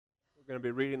We're going to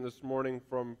be reading this morning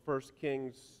from 1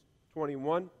 Kings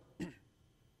 21.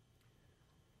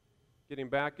 Getting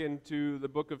back into the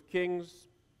book of Kings.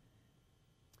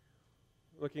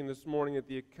 Looking this morning at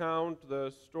the account,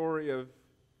 the story of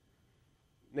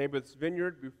Naboth's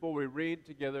vineyard. Before we read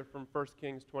together from 1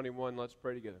 Kings 21, let's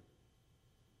pray together.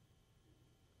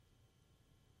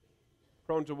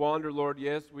 Prone to wander, Lord,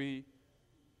 yes, we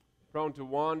prone to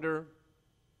wander,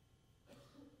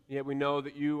 yet we know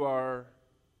that you are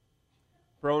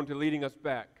prone to leading us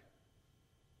back,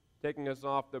 taking us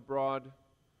off the broad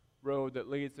road that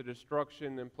leads to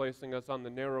destruction and placing us on the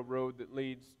narrow road that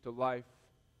leads to life.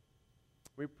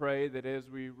 We pray that as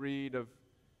we read of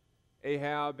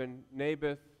Ahab and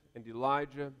Naboth and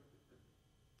Elijah,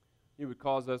 you would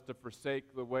cause us to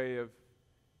forsake the way of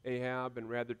Ahab and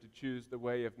rather to choose the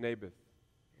way of Naboth,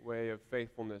 the way of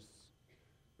faithfulness,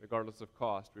 regardless of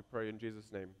cost. We pray in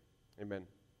Jesus' name. Amen.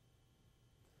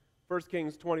 1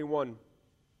 Kings 21.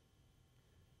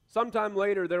 Sometime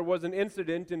later, there was an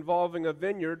incident involving a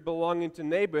vineyard belonging to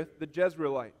Naboth the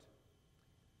Jezreelite.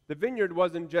 The vineyard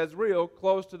was in Jezreel,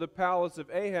 close to the palace of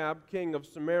Ahab, king of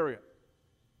Samaria.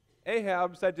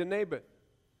 Ahab said to Naboth,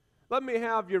 "Let me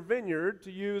have your vineyard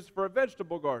to use for a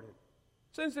vegetable garden,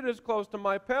 since it is close to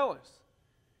my palace.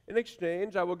 In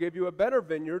exchange, I will give you a better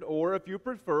vineyard, or if you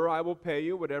prefer, I will pay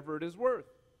you whatever it is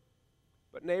worth."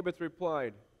 But Naboth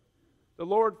replied, "The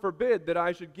Lord forbid that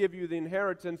I should give you the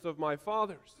inheritance of my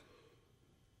fathers."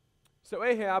 So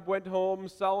Ahab went home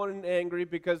sullen and angry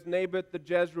because Naboth the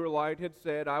Jezreelite had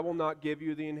said, "I will not give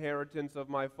you the inheritance of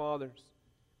my fathers."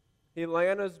 He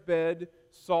lay on his bed,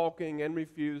 sulking, and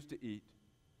refused to eat.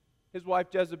 His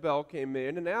wife Jezebel came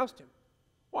in and asked him,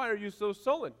 "Why are you so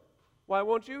sullen? Why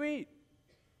won't you eat?"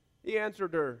 He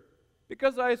answered her,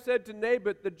 "Because I said to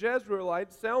Naboth the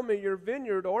Jezreelite, 'Sell me your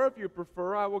vineyard, or if you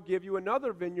prefer, I will give you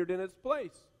another vineyard in its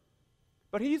place.'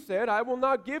 But he said, 'I will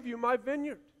not give you my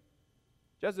vineyard.'"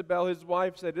 Jezebel, his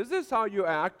wife, said, "Is this how you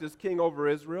act as king over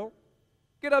Israel?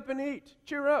 Get up and eat.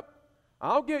 Cheer up.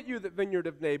 I'll get you the vineyard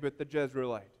of Naboth the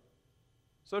Jezreelite."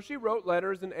 So she wrote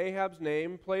letters in Ahab's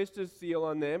name, placed his seal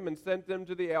on them, and sent them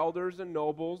to the elders and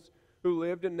nobles who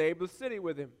lived in Naboth's city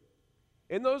with him.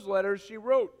 In those letters she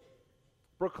wrote,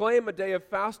 "Proclaim a day of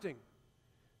fasting.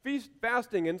 Feast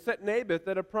fasting and set Naboth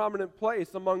at a prominent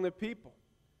place among the people.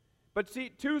 But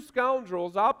seat two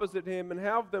scoundrels opposite him and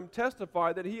have them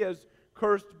testify that he has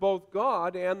cursed both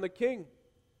God and the king.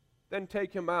 Then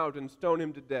take him out and stone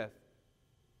him to death."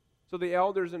 So the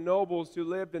elders and nobles who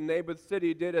lived in Naboth's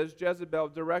city did as Jezebel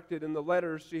directed in the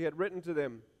letters she had written to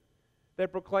them. They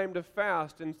proclaimed a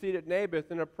fast and seated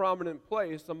Naboth in a prominent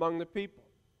place among the people.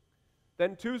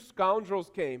 Then two scoundrels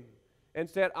came and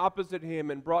sat opposite him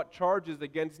and brought charges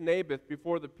against Naboth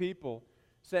before the people,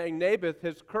 saying, "Naboth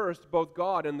has cursed both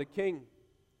God and the king."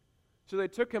 So they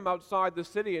took him outside the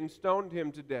city and stoned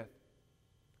him to death.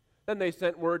 Then they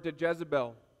sent word to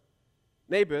Jezebel,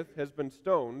 "Naboth has been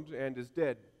stoned and is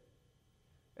dead."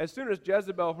 As soon as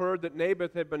Jezebel heard that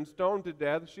Naboth had been stoned to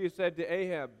death, she said to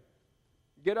Ahab,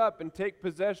 "Get up and take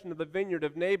possession of the vineyard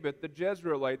of Naboth the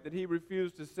Jezreelite that he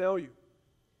refused to sell you.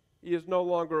 He is no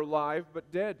longer alive,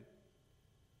 but dead."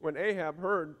 When Ahab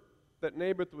heard that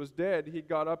Naboth was dead, he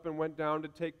got up and went down to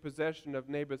take possession of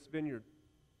Naboth's vineyard.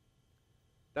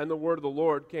 Then the word of the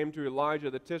Lord came to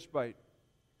Elijah the Tishbite,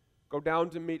 "Go down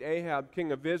to meet Ahab,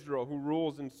 king of Israel, who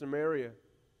rules in Samaria.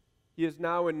 He is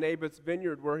now in Naboth's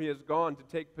vineyard where he has gone to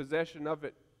take possession of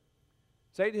it.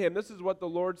 Say to him, 'This is what the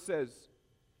Lord says.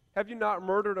 Have you not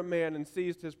murdered a man and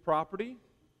seized his property?'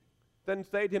 Then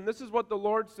say to him, 'This is what the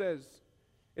Lord says.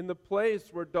 In the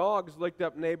place where dogs licked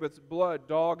up Naboth's blood,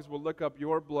 dogs will lick up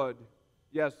your blood.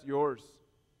 Yes, yours.'"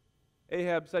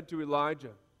 Ahab said to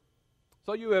Elijah,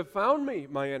 "So you have found me,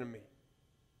 my enemy."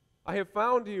 "I have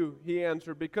found you," he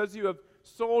answered, "because you have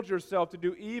sold yourself to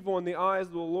do evil in the eyes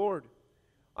of the Lord.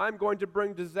 I am going to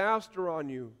bring disaster on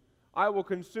you. I will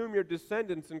consume your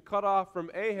descendants and cut off from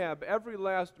Ahab every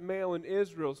last male in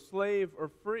Israel, slave or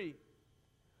free.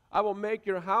 I will make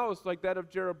your house like that of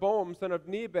Jeroboam, son of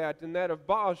Nebat, and that of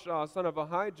Baasha, son of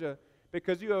Ahijah,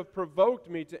 because you have provoked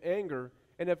me to anger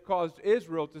and have caused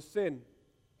Israel to sin.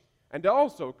 And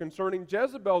also concerning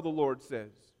Jezebel, the Lord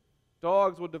says,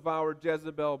 dogs will devour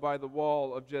Jezebel by the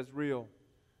wall of Jezreel.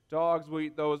 Dogs will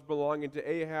eat those belonging to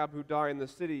Ahab who die in the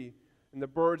city, and the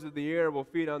birds of the air will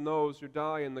feed on those who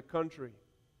die in the country.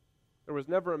 There was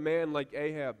never a man like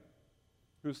Ahab,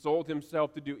 who sold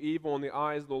himself to do evil in the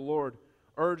eyes of the Lord,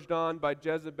 urged on by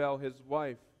Jezebel his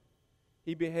wife.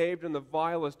 He behaved in the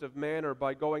vilest of manner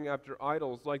by going after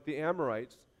idols like the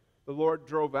Amorites the Lord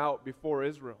drove out before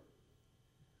Israel.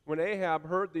 When Ahab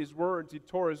heard these words, he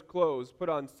tore his clothes, put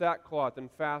on sackcloth,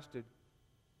 and fasted.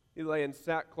 He lay in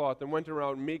sackcloth and went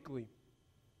around meekly.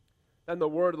 Then the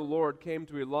word of the Lord came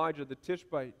to Elijah the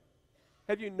Tishbite.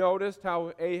 Have you noticed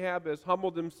how Ahab has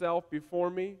humbled himself before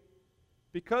me?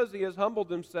 Because he has humbled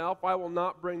himself, I will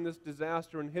not bring this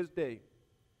disaster in his day,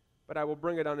 but I will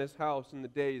bring it on his house in the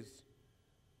days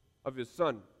of his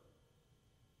son.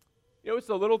 You know, it's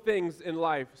the little things in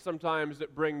life sometimes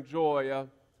that bring joy. A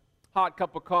hot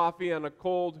cup of coffee on a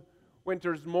cold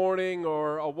winter's morning,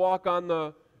 or a walk on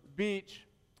the beach,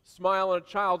 smile on a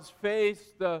child's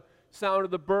face, the sound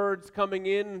of the birds coming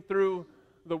in through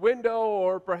the window,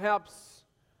 or perhaps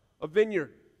a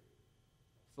vineyard.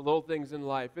 It's the little things in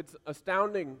life. It's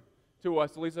astounding to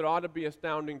us, at least it ought to be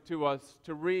astounding to us,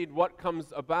 to read what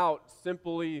comes about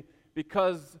simply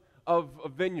because of a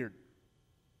vineyard.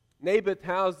 Naboth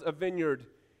has a vineyard,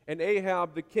 and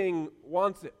Ahab the king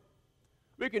wants it.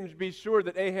 We can be sure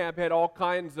that Ahab had all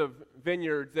kinds of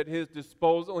vineyards at his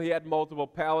disposal. He had multiple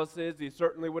palaces. He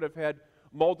certainly would have had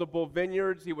multiple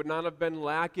vineyards. He would not have been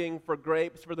lacking for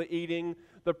grapes for the eating,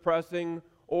 the pressing,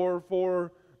 or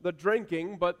for the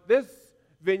drinking. But this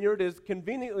vineyard is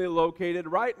conveniently located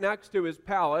right next to his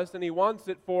palace, and he wants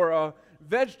it for a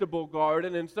vegetable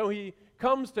garden. And so he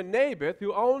comes to Naboth,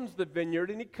 who owns the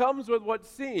vineyard, and he comes with what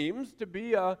seems to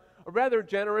be a rather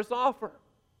generous offer.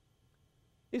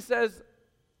 He says,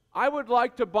 I would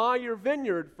like to buy your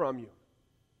vineyard from you.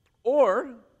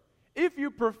 Or, if you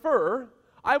prefer,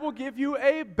 I will give you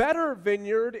a better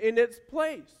vineyard in its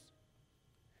place.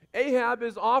 Ahab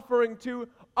is offering to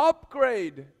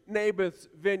upgrade Naboth's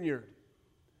vineyard.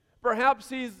 Perhaps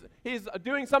he's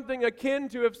doing something akin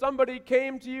to if somebody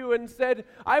came to you and said,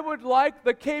 I would like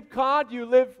the Cape Cod you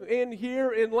live in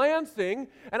here in Lansing,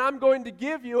 and I'm going to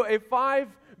give you a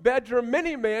 5-bedroom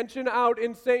mini mansion out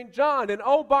in St. John. And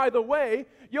oh, by the way,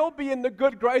 you'll be in the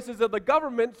good graces of the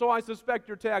government, so I suspect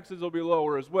your taxes will be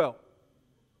lower as well.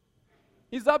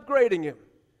 He's upgrading him.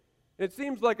 It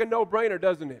seems like a no-brainer,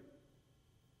 doesn't it?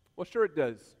 Well, sure it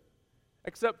does,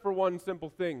 except for one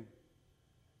simple thing.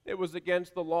 It was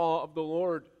against the law of the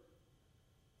Lord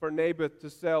for Naboth to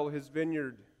sell his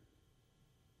vineyard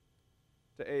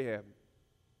to Ahab.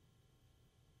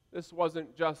 This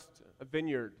wasn't just a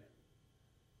vineyard.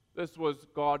 This was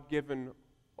God-given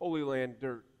Holy Land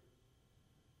dirt.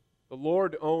 The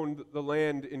Lord owned the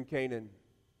land in Canaan,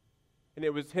 and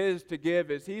it was his to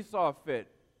give as he saw fit.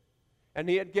 And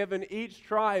he had given each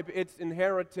tribe its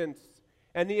inheritance,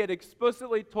 and he had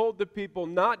explicitly told the people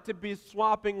not to be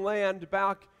swapping land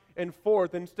back and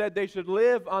forth. Instead, they should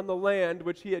live on the land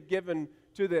which he had given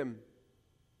to them.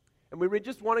 And we read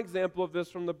just one example of this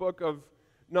from the book of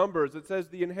Numbers. It says,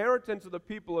 the inheritance of the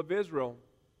people of Israel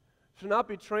should not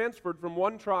be transferred from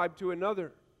one tribe to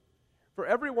another. For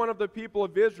every one of the people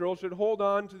of Israel should hold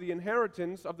on to the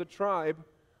inheritance of the tribe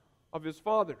of his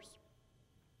fathers.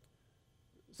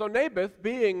 So Naboth,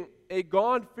 being a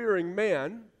God-fearing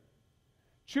man,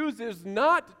 chooses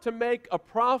not to make a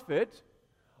profit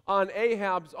on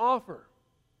Ahab's offer.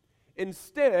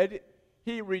 Instead,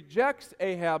 he rejects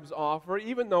Ahab's offer,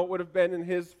 even though it would have been in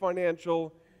his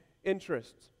financial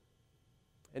interests.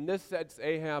 And this sets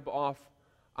Ahab off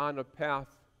on a path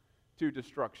to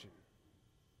destruction.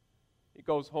 He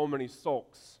goes home and he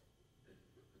sulks.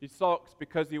 He sulks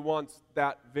because he wants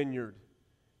that vineyard.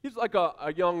 He's like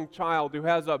a young child who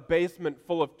has a basement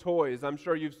full of toys. I'm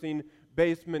sure you've seen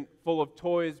basement full of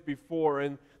toys before.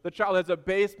 And the child has a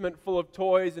basement full of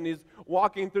toys, and he's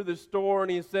walking through the store, and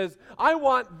he says, I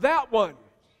want that one.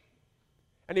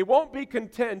 And he won't be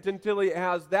content until he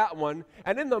has that one.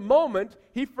 And in the moment,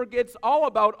 he forgets all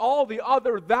about all the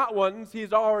other that ones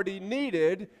he's already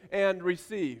needed and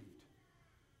received.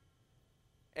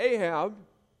 Ahab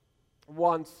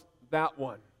wants that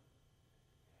one.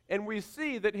 And we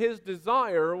see that his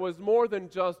desire was more than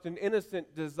just an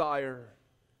innocent desire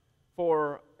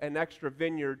for an extra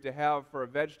vineyard to have for a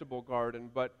vegetable garden,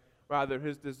 but rather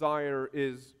his desire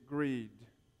is greed.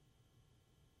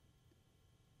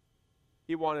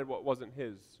 He wanted what wasn't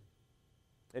his,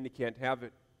 and he can't have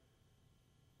it.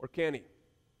 Or can he?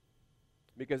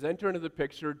 Because enter into the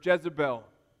picture Jezebel.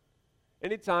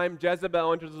 Anytime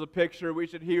Jezebel enters the picture, we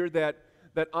should hear that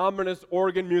ominous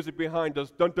organ music behind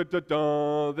us. Dun, dun, dun,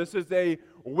 dun. This is a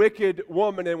wicked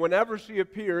woman, and whenever she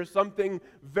appears, something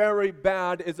very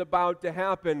bad is about to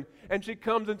happen. And she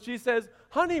comes and she says,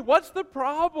 honey, what's the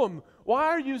problem? Why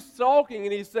are you sulking?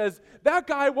 And he says, that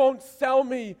guy won't sell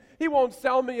me. He won't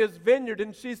sell me his vineyard.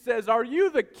 And she says, are you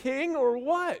the king or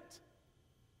what?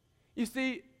 You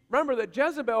see, remember that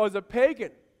Jezebel is a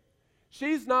pagan.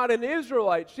 She's not an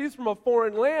Israelite. She's from a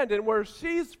foreign land, and where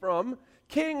she's from,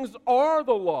 kings are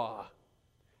the law.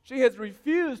 She has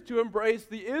refused to embrace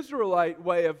the Israelite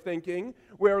way of thinking,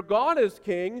 where God is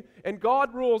king and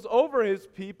God rules over his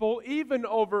people, even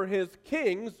over his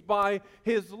kings, by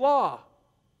his law.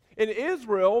 In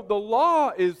Israel, the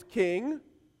law is king,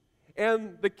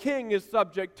 and the king is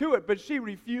subject to it, but she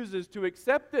refuses to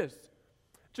accept this.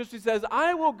 So she says,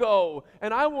 I will go,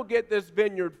 and I will get this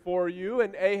vineyard for you.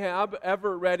 And Ahab,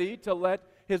 ever ready to let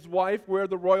his wife wear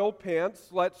the royal pants,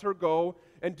 lets her go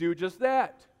and do just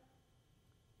that.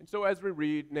 And so as we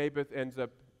read, Naboth ends up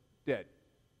dead.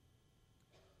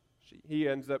 He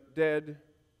ends up dead.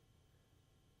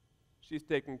 She's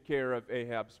taking care of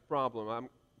Ahab's problem.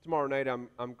 Tomorrow night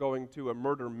I'm going to a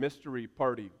murder mystery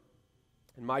party.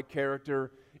 And my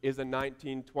character is a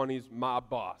 1920s mob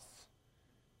boss.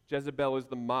 Jezebel is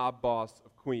the mob boss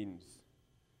of Queens.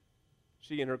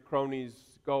 She and her cronies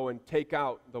go and take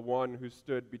out the one who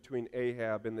stood between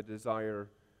Ahab and the desire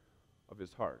of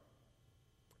his heart.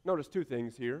 Notice two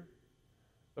things here.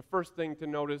 The first thing to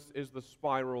notice is the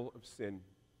spiral of sin.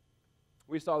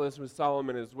 We saw this with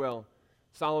Solomon as well.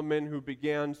 Solomon, who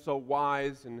began so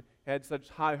wise and had such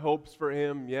high hopes for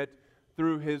him, yet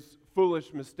through his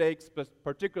foolish mistakes,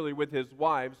 particularly with his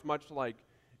wives, much like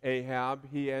Ahab,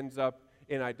 he ends up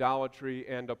in idolatry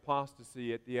and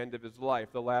apostasy at the end of his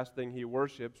life. The last thing he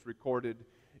worships, recorded,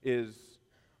 is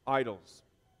idols.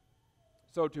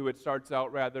 So too it starts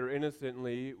out rather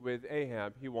innocently with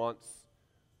Ahab. He wants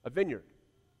a vineyard.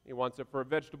 He wants it for a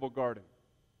vegetable garden.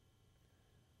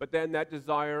 But then that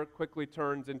desire quickly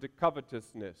turns into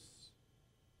covetousness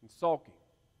and sulking.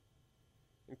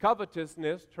 And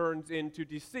covetousness turns into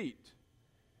deceit,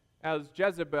 as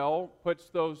Jezebel puts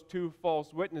those two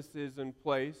false witnesses in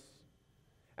place,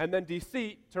 and then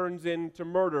deceit turns into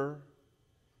murder,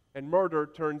 and murder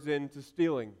turns into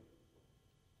stealing.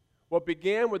 What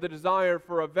began with a desire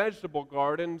for a vegetable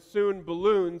garden soon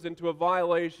balloons into a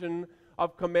violation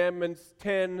of Commandments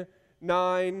 10,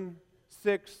 9,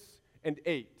 6, and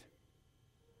 8.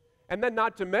 And then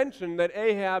not to mention that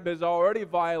Ahab has already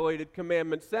violated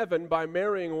Commandment 7 by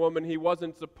marrying a woman he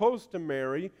wasn't supposed to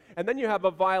marry. And then you have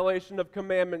a violation of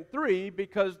Commandment 3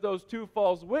 because those two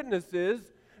false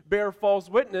witnesses bear false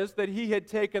witness that he had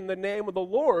taken the name of the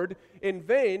Lord in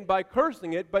vain by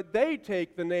cursing it, but they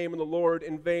take the name of the Lord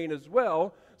in vain as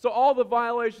well. So all the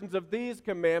violations of these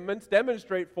commandments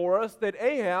demonstrate for us that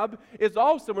Ahab is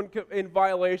also in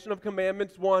violation of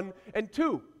Commandments 1 and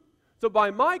 2. So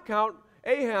by my count,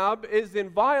 Ahab is in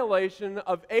violation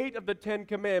of 8 of the 10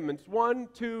 commandments, 1,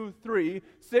 2, 3,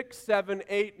 6, 7,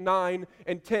 8, 9,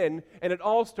 and 10, and it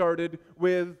all started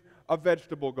with a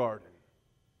vegetable garden.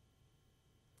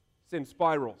 Sin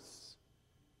spirals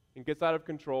and gets out of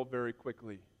control very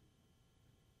quickly.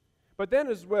 But then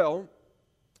as well,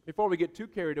 before we get too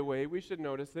carried away, we should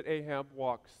notice that Ahab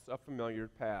walks a familiar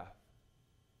path.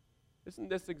 Isn't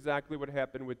this exactly what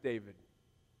happened with David?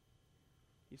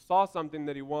 He saw something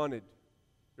that he wanted,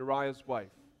 Uriah's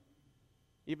wife,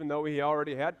 even though he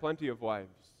already had plenty of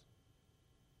wives.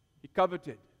 He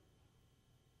coveted,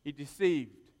 he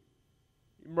deceived,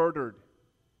 he murdered,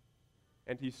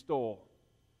 and he stole.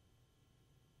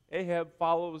 Ahab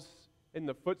follows in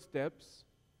the footsteps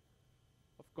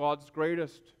of God's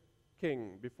greatest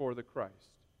king before the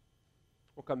Christ.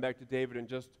 We'll come back to David in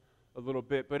just a little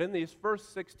bit, but in these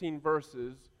first 16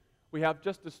 verses, we have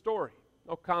just a story,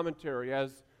 no commentary,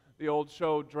 as the old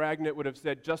show Dragnet would have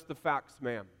said, just the facts,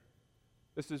 ma'am.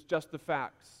 This is just the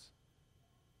facts.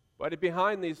 But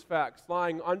behind these facts,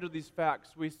 lying under these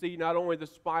facts, we see not only the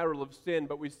spiral of sin,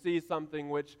 but we see something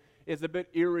which is a bit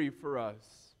eerie for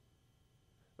us.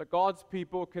 That God's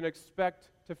people can expect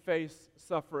to face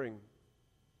suffering,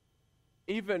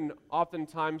 even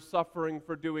oftentimes suffering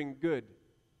for doing good.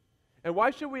 And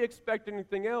why should we expect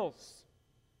anything else?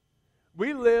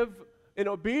 We live in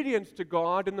obedience to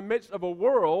God in the midst of a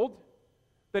world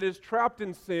that is trapped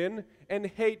in sin and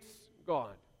hates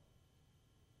God.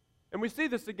 And we see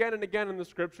this again and again in the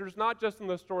Scriptures, not just in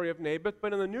the story of Naboth,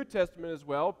 but in the New Testament as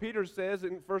well. Peter says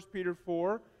in 1 Peter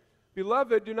 4,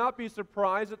 "Beloved, do not be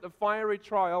surprised at the fiery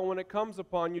trial when it comes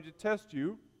upon you to test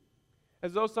you,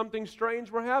 as though something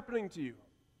strange were happening to you."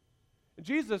 And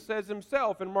Jesus says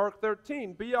himself in Mark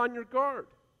 13, "Be on your guard,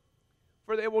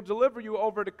 for they will deliver you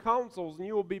over to councils, and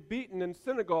you will be beaten in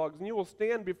synagogues, and you will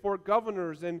stand before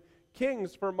governors and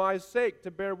kings for my sake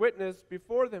to bear witness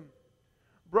before them.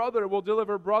 Brother will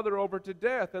deliver brother over to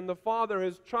death, and the father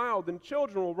his child, and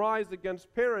children will rise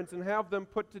against parents and have them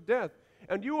put to death.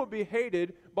 And you will be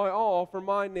hated by all for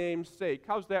my name's sake."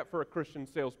 How's that for a Christian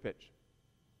sales pitch?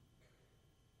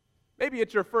 Maybe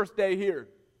it's your first day here.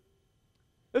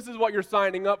 This is what you're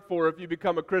signing up for if you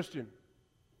become a Christian.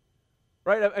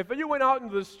 Right? If you went out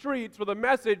into the streets with a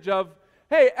message of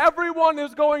hey, everyone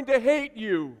is going to hate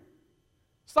you.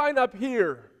 Sign up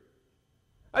here.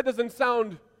 That doesn't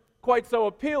sound quite so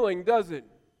appealing, does it?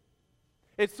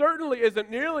 It certainly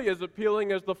isn't nearly as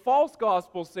appealing as the false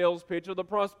gospel sales pitch of the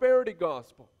prosperity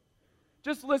gospel.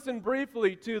 Just listen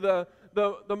briefly to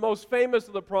the most famous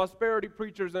of the prosperity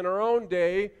preachers in our own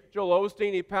day, Joel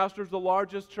Osteen. He pastors the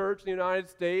largest church in the United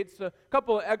States. A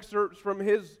couple of excerpts from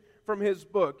his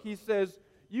book. He says,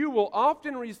 "You will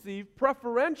often receive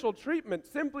preferential treatment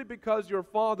simply because your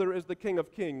Father is the King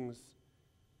of Kings,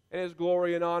 and His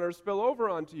glory and honor spill over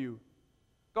onto you.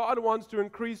 God wants to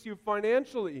increase you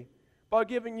financially by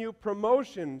giving you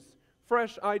promotions,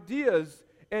 fresh ideas,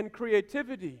 and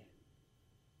creativity."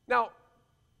 Now,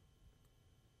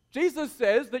 Jesus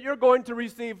says that you're going to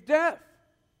receive death.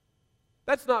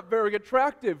 That's not very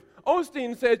attractive.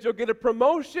 Osteen says you'll get a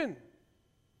promotion.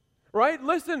 Right?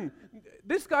 Listen,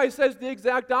 this guy says the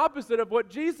exact opposite of what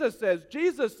Jesus says.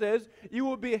 Jesus says you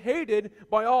will be hated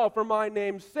by all for my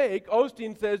name's sake.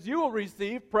 Osteen says you will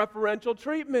receive preferential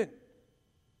treatment.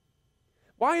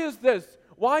 Why is this?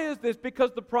 Why is this?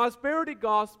 Because the prosperity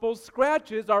gospel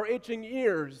scratches our itching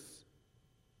ears.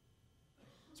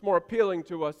 It's more appealing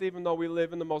to us, even though we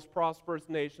live in the most prosperous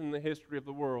nation in the history of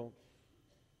the world.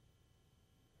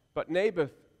 But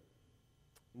Naboth,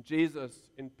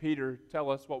 Jesus, and Peter tell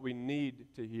us what we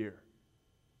need to hear.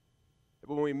 That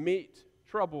when we meet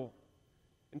trouble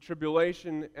and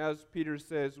tribulation, as Peter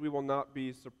says, we will not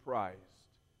be surprised,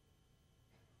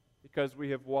 because we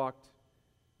have walked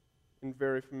in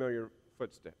very familiar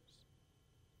footsteps.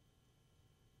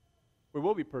 We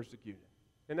will be persecuted.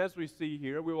 And as we see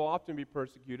here, we will often be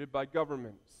persecuted by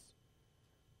governments.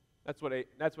 That's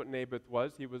what Naboth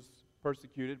was. He was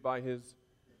persecuted by his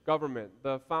government.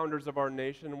 The founders of our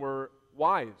nation were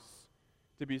wise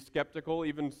to be skeptical,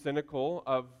 even cynical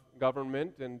of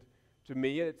government. And to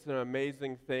me, it's an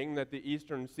amazing thing that the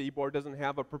eastern seaboard doesn't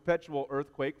have a perpetual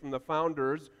earthquake from the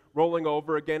founders rolling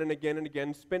over again and again and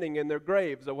again, spinning in their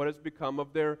graves at what has become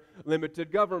of their limited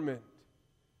government.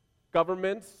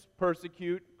 Governments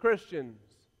persecute Christians.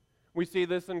 We see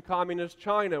this in communist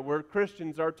China, where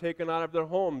Christians are taken out of their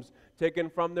homes, taken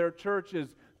from their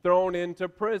churches, thrown into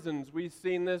prisons. We've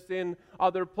seen this in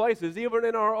other places, even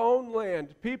in our own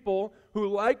land. People who,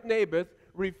 like Naboth,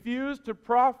 refuse to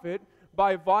profit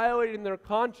by violating their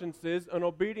consciences and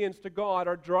obedience to God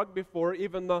are dragged before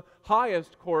even the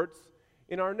highest courts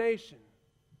in our nation.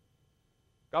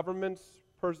 Governments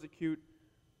persecute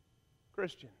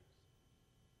Christians,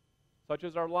 such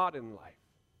as our lot in life.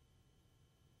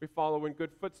 We follow in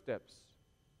good footsteps.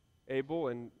 Abel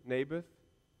and Naboth,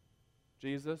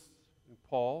 Jesus and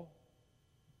Paul.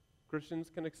 Christians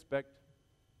can expect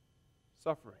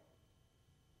suffering.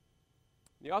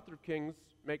 The author of Kings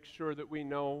makes sure that we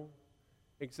know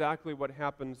exactly what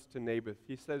happens to Naboth.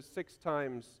 He says 6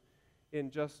 times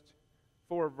in just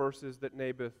 4 verses that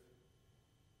Naboth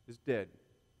is dead.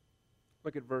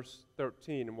 Look at verse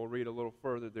 13, and we'll read a little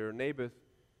further there. Naboth,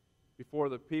 before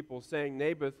the people, saying,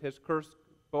 Naboth has cursed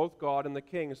both God and the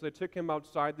king. So they took him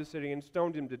outside the city and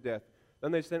stoned him to death.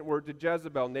 Then they sent word to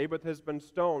Jezebel, Naboth has been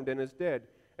stoned and is dead.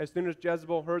 As soon as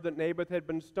Jezebel heard that Naboth had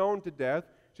been stoned to death,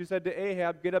 she said to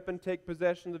Ahab, get up and take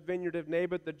possession of the vineyard of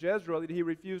Naboth the Jezreelite that he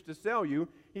refused to sell you.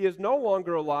 He is no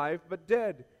longer alive, but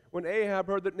dead. When Ahab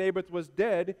heard that Naboth was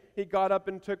dead, he got up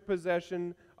and took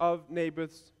possession of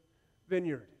Naboth's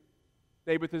vineyard.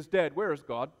 Naboth is dead. Where is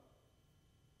God?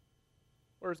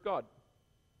 Where is God?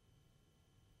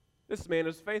 This man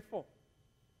is faithful.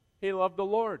 He loved the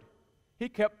Lord. He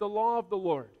kept the law of the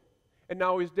Lord. And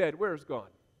now he's dead. Where is God?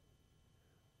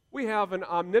 We have an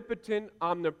omnipotent,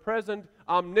 omnipresent,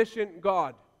 omniscient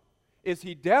God. Is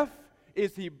he deaf?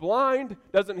 Is he blind?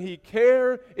 Doesn't he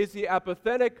care? Is he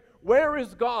apathetic? Where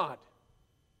is God?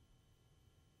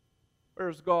 Where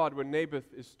is God when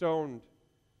Naboth is stoned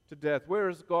to death? Where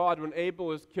is God when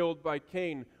Abel is killed by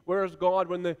Cain? Where is God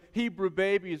when the Hebrew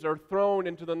babies are thrown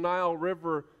into the Nile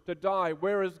River to die?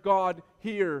 Where is God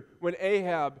here when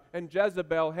Ahab and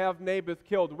Jezebel have Naboth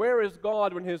killed? Where is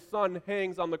God when his son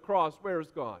hangs on the cross? Where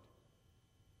is God?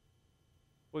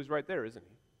 Well, he's right there, isn't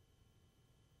he?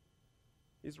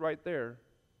 He's right there.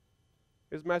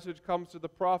 His message comes to the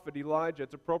prophet Elijah.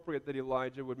 It's appropriate that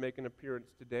Elijah would make an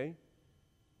appearance today.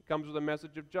 He comes with a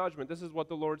message of judgment. This is what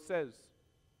the Lord says.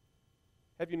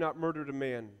 Have you not murdered a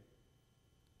man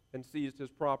and seized his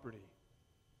property?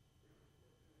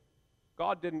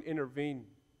 God didn't intervene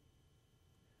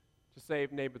to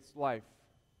save Naboth's life,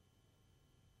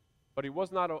 but he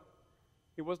was not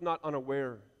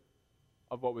unaware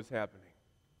of what was happening.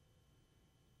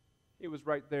 He was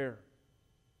right there.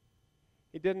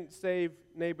 He didn't save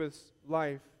Naboth's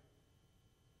life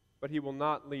but he will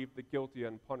not leave the guilty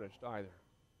unpunished either.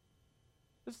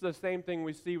 This is the same thing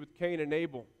we see with Cain and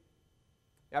Abel.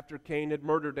 After Cain had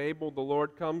murdered Abel, the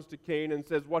Lord comes to Cain and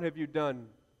says, "What have you done?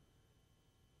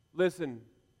 Listen,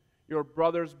 your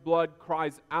brother's blood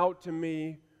cries out to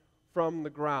me from the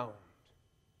ground."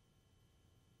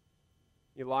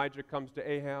 Elijah comes to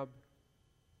Ahab.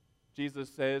 Jesus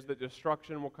says that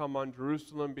destruction will come on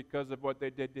Jerusalem because of what they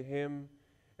did to him,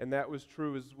 and that was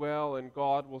true as well, and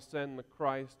God will send the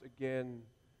Christ again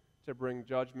to bring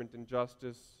judgment and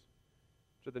justice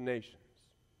to the nations.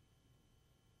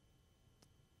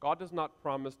 God does not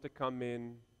promise to come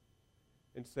in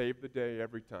and save the day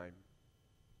every time.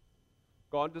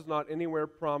 God does not anywhere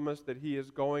promise that he is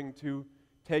going to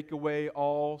take away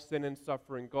all sin and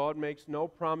suffering. God makes no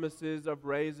promises of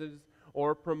raises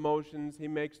or promotions. He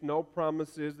makes no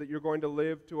promises that you're going to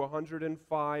live to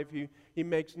 105. He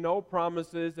makes no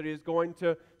promises that he is going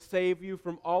to save you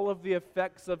from all of the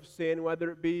effects of sin, whether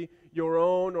it be your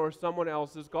own or someone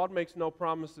else's. God makes no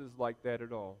promises like that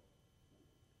at all.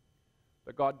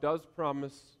 But God does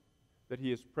promise that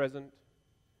he is present,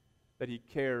 that he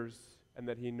cares, and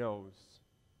that he knows,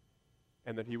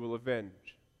 and that he will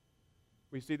avenge.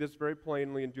 We see this very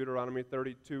plainly in Deuteronomy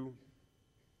 32.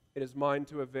 "It is mine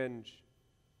to avenge.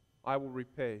 I will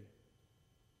repay.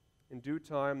 In due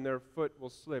time their foot will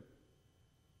slip.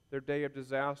 Their day of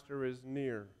disaster is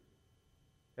near,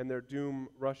 and their doom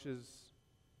rushes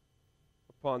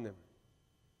upon them."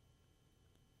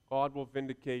 God will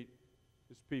vindicate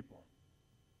his people.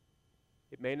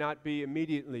 It may not be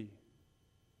immediately,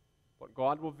 but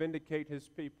God will vindicate his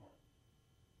people.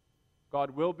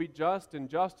 God will be just, and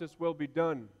justice will be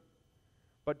done.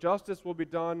 But justice will be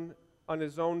done on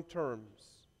his own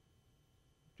terms.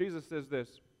 Jesus says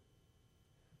this,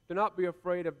 "Do not be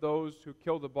afraid of those who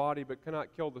kill the body but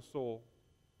cannot kill the soul.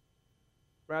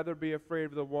 Rather be afraid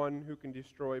of the one who can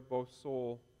destroy both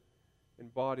soul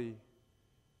and body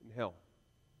in hell."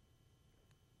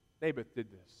 Naboth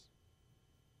did this.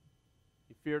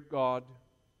 He feared God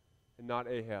and not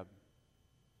Ahab.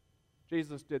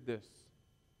 Jesus did this.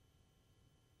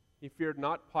 He feared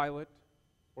not Pilate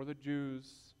or the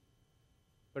Jews,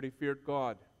 but he feared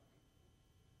God.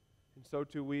 And so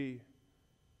too we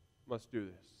must do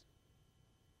this.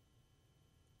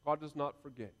 God does not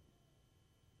forget,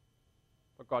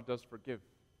 but God does forgive.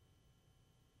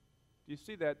 Do you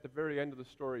see that at the very end of the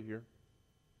story here?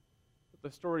 That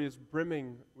the story is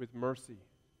brimming with mercy.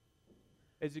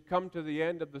 As you come to the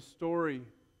end of the story,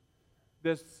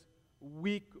 this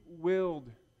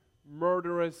weak-willed,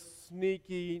 murderous,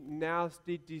 sneaky,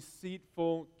 nasty,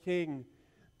 deceitful king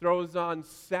throws on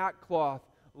sackcloth,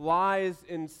 lies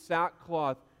in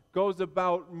sackcloth, goes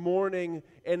about mourning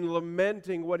and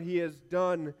lamenting what he has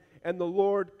done. And the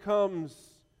Lord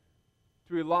comes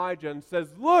to Elijah and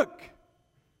says, "Look!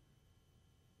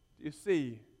 Do you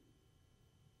see?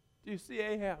 Do you see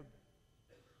Ahab?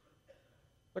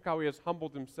 Look how he has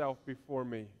humbled himself before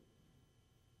me.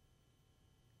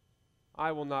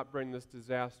 I will not bring this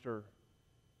disaster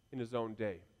in his own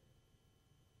day."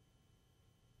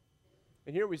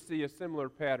 And here we see a similar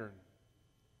pattern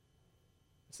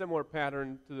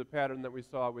to the pattern that we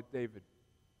saw with David.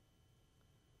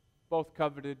 Both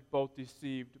coveted, both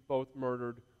deceived, both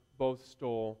murdered, both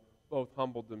stole, both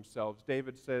humbled themselves.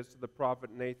 David says to the prophet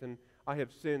Nathan, "I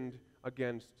have sinned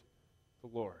against the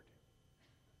Lord."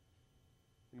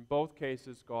 In both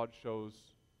cases, God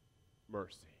shows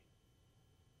mercy.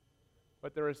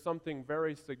 But there is something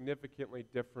very significantly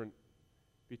different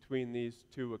between these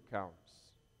two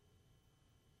accounts.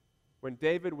 When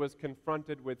David was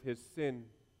confronted with his sin,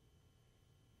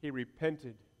 he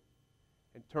repented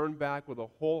and turned back with a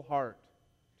whole heart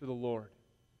to the Lord.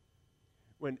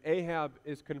 When Ahab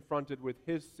is confronted with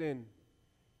his sin,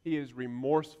 he is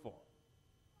remorseful,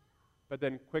 but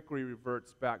then quickly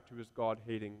reverts back to his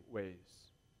God-hating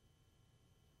ways.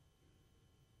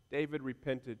 David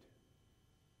repented.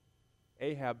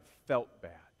 Ahab felt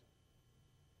bad.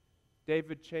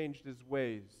 David changed his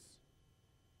ways.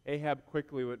 Ahab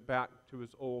quickly went back to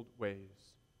his old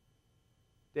ways.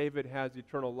 David has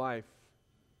eternal life,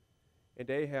 and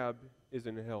Ahab is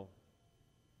in hell.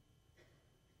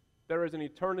 There is an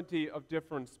eternity of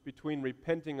difference between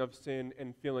repenting of sin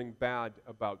and feeling bad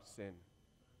about sin.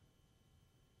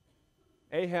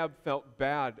 Ahab felt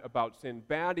bad about sin,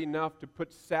 bad enough to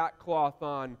put sackcloth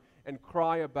on and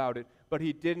cry about it, but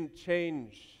he didn't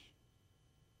change.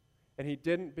 And he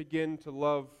didn't begin to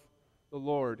love the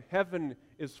Lord. Heaven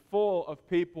is full of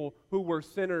people who were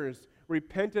sinners,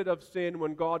 repented of sin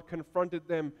when God confronted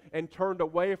them and turned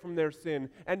away from their sin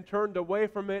and turned away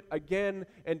from it again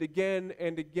and again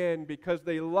and again because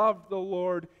they loved the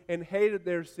Lord and hated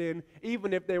their sin,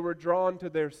 even if they were drawn to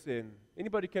their sin.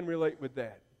 Anybody can relate with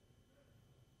that?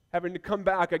 Having to come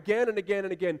back again and again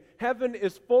and again. Heaven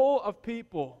is full of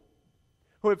people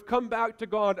who have come back to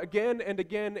God again and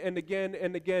again and again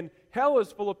and again. Hell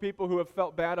is full of people who have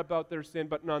felt bad about their sin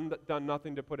but done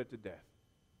nothing to put it to death.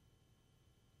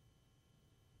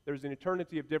 There's an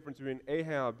eternity of difference between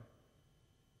Ahab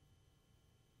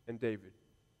and David.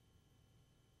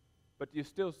 But do you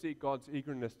still see God's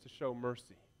eagerness to show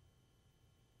mercy?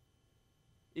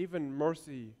 Even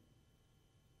mercy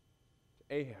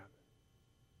to Ahab.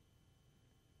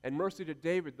 And mercy to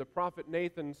David. The prophet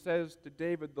Nathan says to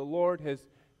David, the Lord has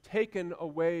taken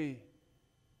away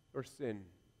your sin.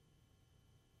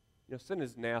 You know, sin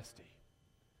is nasty.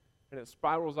 And it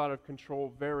spirals out of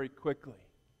control very quickly.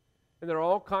 And there are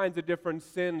all kinds of different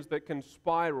sins that can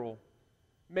spiral.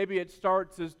 Maybe it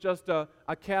starts as just a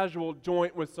casual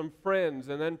joint with some friends,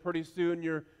 and then pretty soon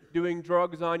you're doing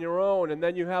drugs on your own, and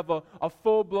then you have a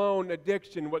full-blown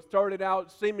addiction. What started out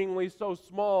seemingly so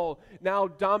small now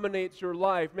dominates your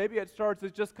life. Maybe it starts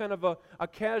as just kind of a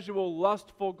casual,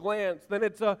 lustful glance. Then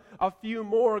it's a few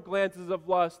more glances of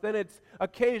lust. Then it's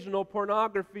occasional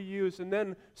pornography use, and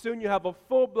then soon you have a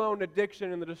full-blown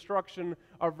addiction and the destruction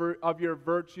of your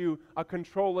virtue, a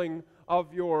controlling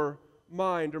of your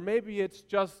mind. Or maybe it's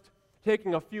just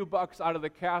taking a few bucks out of the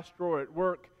cash drawer at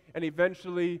work, and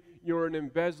eventually you're an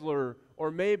embezzler. Or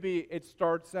maybe it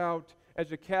starts out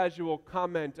as a casual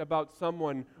comment about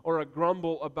someone or a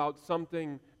grumble about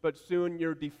something, but soon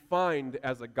you're defined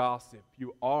as a gossip.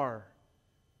 You are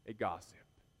a gossip.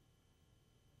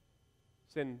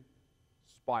 Sin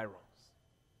spirals,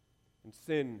 and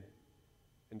sin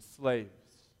enslaves.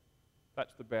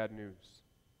 That's the bad news.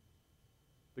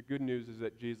 The good news is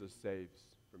that Jesus saves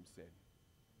from sin.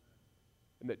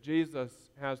 And that Jesus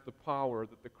has the power,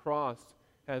 that the cross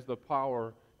has the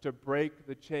power to break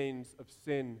the chains of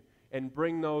sin and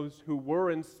bring those who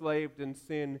were enslaved in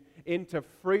sin into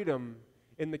freedom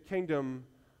in the kingdom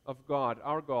of God.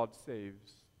 Our God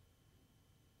saves.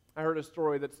 I heard a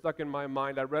story that stuck in my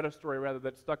mind. I read a story, rather,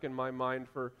 that stuck in my mind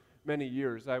for many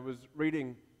years. I was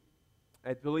reading,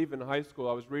 I believe in high school,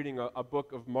 I was reading a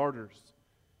book of martyrs.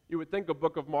 You would think a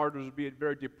book of martyrs would be a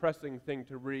very depressing thing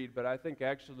to read, but I think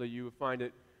actually you would find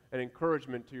it an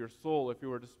encouragement to your soul if you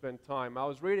were to spend time. I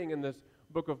was reading in this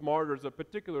book of martyrs a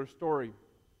particular story.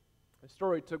 The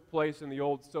story took place in the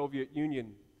old Soviet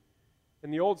Union.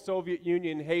 And the old Soviet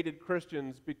Union hated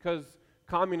Christians because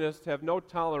communists have no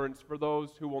tolerance for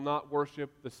those who will not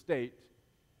worship the state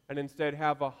and instead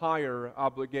have a higher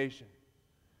obligation.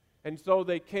 And so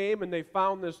they came and they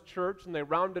found this church and they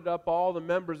rounded up all the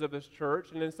members of this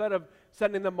church, and instead of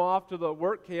sending them off to the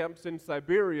work camps in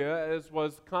Siberia, as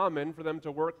was common for them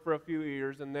to work for a few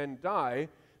years and then die,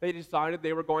 they decided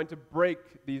they were going to break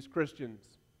these Christians.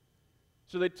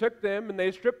 So they took them and they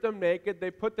stripped them naked,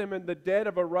 they put them in the dead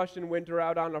of a Russian winter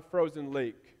out on a frozen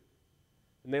lake,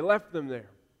 and they left them there.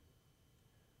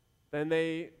 Then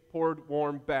they poured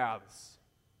warm baths,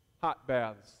 hot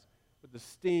baths, with the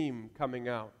steam coming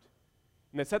out.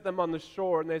 And they set them on the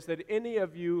shore, and they said, any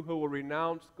of you who will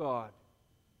renounce God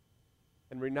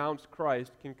and renounce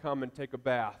Christ can come and take a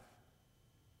bath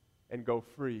and go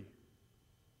free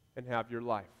and have your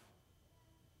life.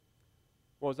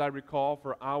 Well, as I recall,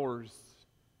 for hours,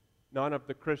 none of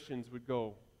the Christians would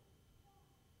go.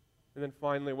 And then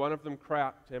finally, one of them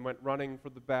cracked and went running for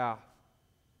the bath,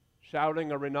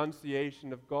 shouting a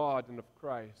renunciation of God and of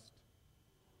Christ.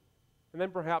 And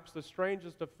then perhaps the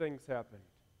strangest of things happened.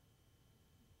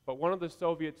 But one of the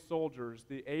Soviet soldiers,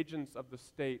 the agents of the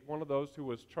state, one of those who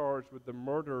was charged with the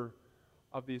murder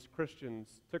of these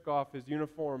Christians, took off his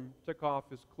uniform, took off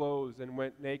his clothes, and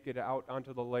went naked out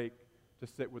onto the lake to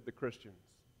sit with the Christians.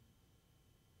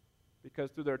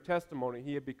 Because through their testimony,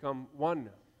 he had become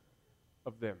one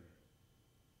of them.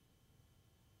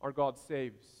 Our God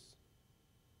saves.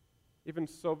 Even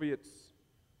Soviets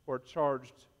who are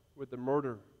charged with the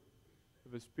murder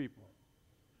of his people.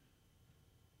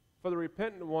 For the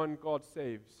repentant one, God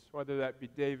saves, whether that be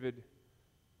David,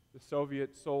 the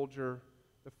Soviet soldier,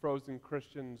 the frozen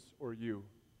Christians, or you.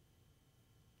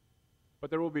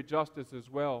 But there will be justice as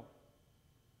well.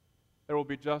 There will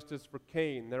be justice for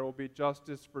Cain. There will be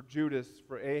justice for Judas,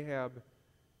 for Ahab,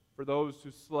 for those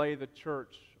who slay the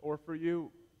church, or for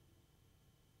you,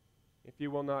 if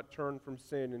you will not turn from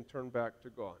sin and turn back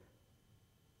to God.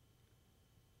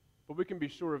 But we can be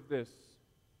sure of this.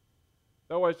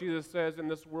 Though, as Jesus says, in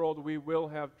this world we will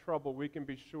have trouble, we can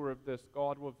be sure of this: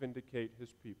 God will vindicate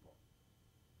his people.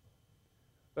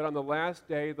 that on the last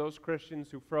day, those Christians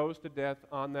who froze to death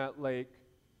on that lake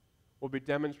will be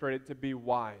demonstrated to be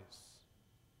wise,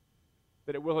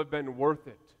 that it will have been worth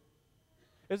it.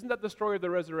 Isn't that the story of the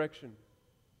resurrection?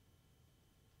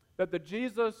 That the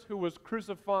Jesus who was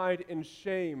crucified in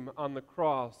shame on the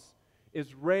cross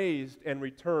is raised and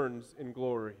returns in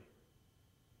glory.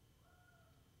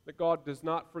 That God does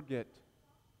not forget.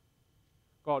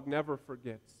 God never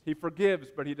forgets. He forgives,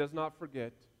 but He does not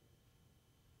forget.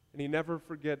 And He never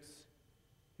forgets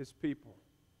His people.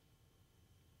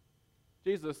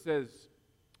 Jesus says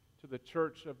to the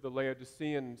church of the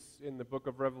Laodiceans in the book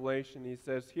of Revelation, He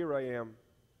says, "Here I am.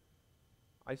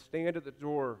 I stand at the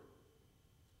door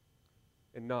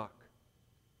and knock."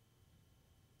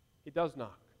 He does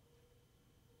knock.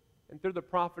 And through the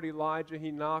prophet Elijah, He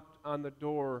knocked on the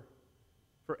door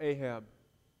for Ahab.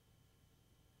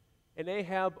 And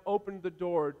Ahab opened the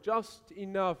door just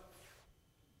enough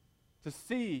to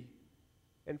see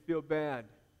and feel bad.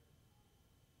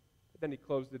 But then he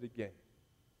closed it again.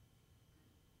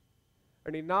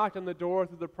 And he knocked on the door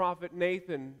through the prophet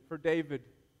Nathan for David.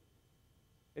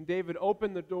 And David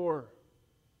opened the door,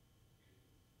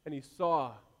 and he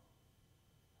saw,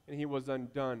 and he was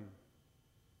undone.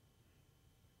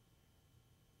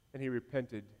 And he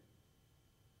repented,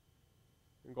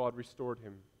 and God restored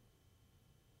him.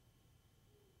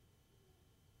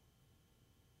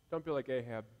 Don't be like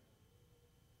Ahab.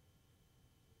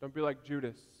 Don't be like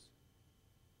Judas.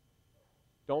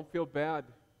 Don't feel bad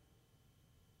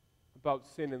about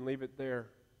sin and leave it there.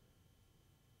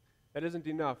 That isn't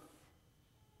enough.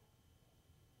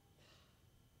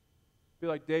 Be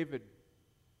like David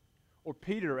or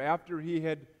Peter after he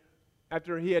had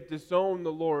disowned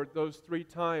the Lord those 3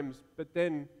 times, but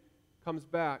then comes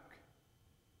back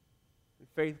and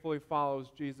faithfully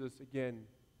follows Jesus again.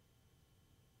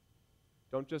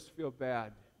 Don't just feel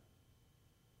bad,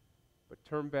 but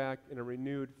turn back in a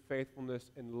renewed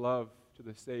faithfulness and love to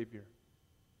the Savior.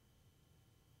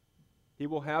 He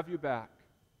will have you back,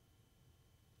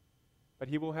 but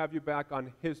He will have you back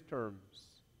on His terms.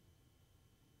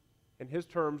 And His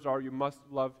terms are you must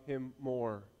love Him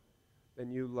more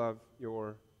than you love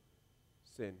your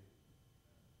sin.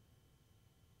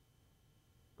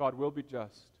 God will be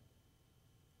just.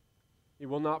 He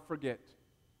will not forget.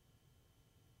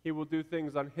 He will do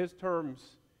things on His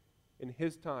terms in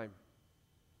His time.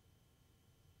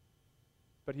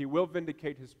 But He will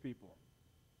vindicate His people.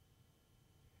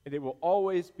 And it will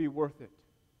always be worth it.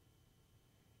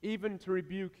 Even to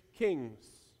rebuke kings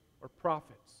or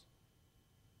prophets.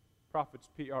 Prophets,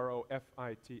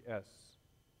 P-R-O-F-I-T-S.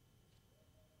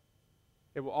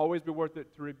 It will always be worth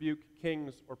it to rebuke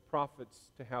kings or prophets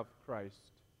to have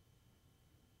Christ.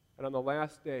 And on the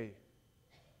last day,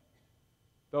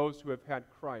 those who have had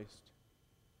Christ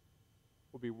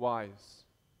will be wise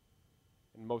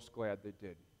and most glad they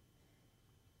did.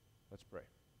 Let's pray.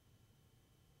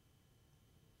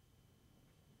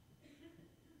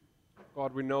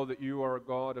 God, we know that You are a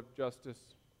God of justice,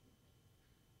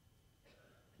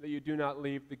 that You do not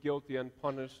leave the guilty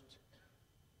unpunished,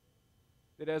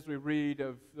 that as we read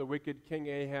of the wicked King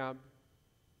Ahab,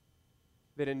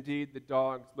 that indeed the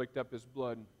dogs licked up his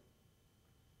blood.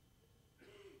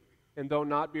 And though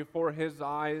not before his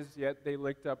eyes, yet they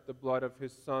licked up the blood of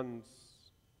his sons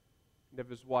and of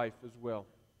his wife as well.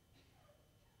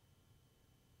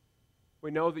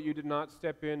 We know that You did not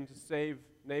step in to save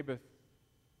Naboth,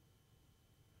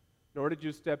 nor did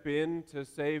You step in to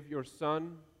save Your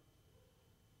son,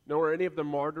 nor any of the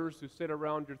martyrs who sit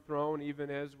around Your throne,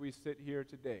 even as we sit here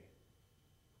today.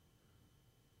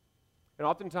 And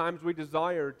oftentimes we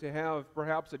desire to have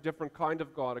perhaps a different kind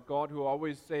of God, a God who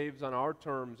always saves on our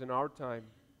terms in our time.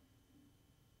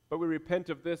 But we repent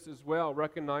of this as well,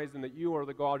 recognizing that You are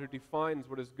the God who defines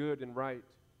what is good and right.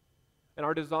 And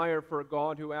our desire for a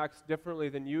God who acts differently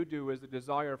than You do is a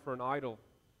desire for an idol,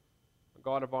 a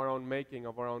God of our own making,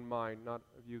 of our own mind, not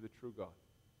of You, the true God.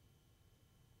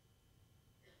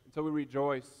 And so we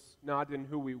rejoice not in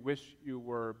who we wish You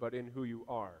were, but in who You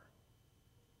are.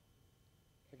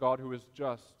 The God who is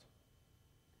just,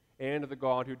 and the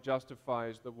God who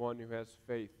justifies the one who has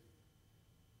faith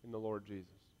in the Lord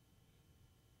Jesus.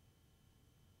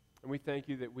 And we thank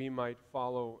You that we might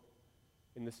follow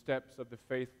in the steps of the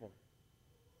faithful,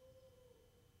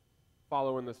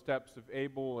 follow in the steps of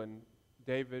Abel and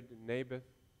David and Naboth,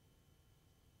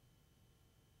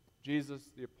 Jesus,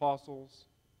 the apostles,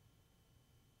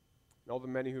 and all the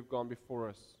many who've gone before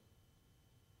us,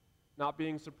 not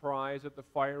being surprised at the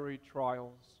fiery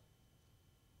trials,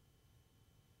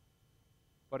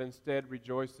 but instead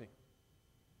rejoicing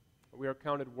that we are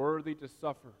counted worthy to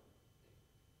suffer.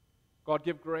 God,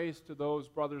 give grace to those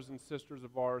brothers and sisters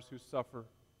of ours who suffer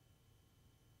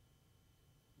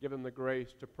Give them the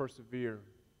grace to persevere,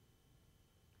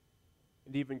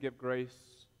 and even give grace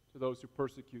to those who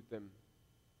persecute them,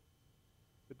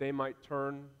 that they might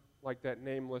turn like that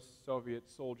nameless Soviet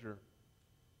soldier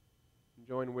and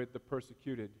join with the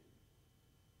persecuted.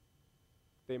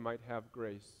 They might have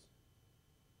grace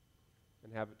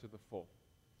and have it to the full.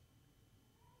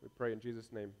 We pray in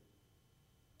Jesus' name.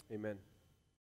 Amen.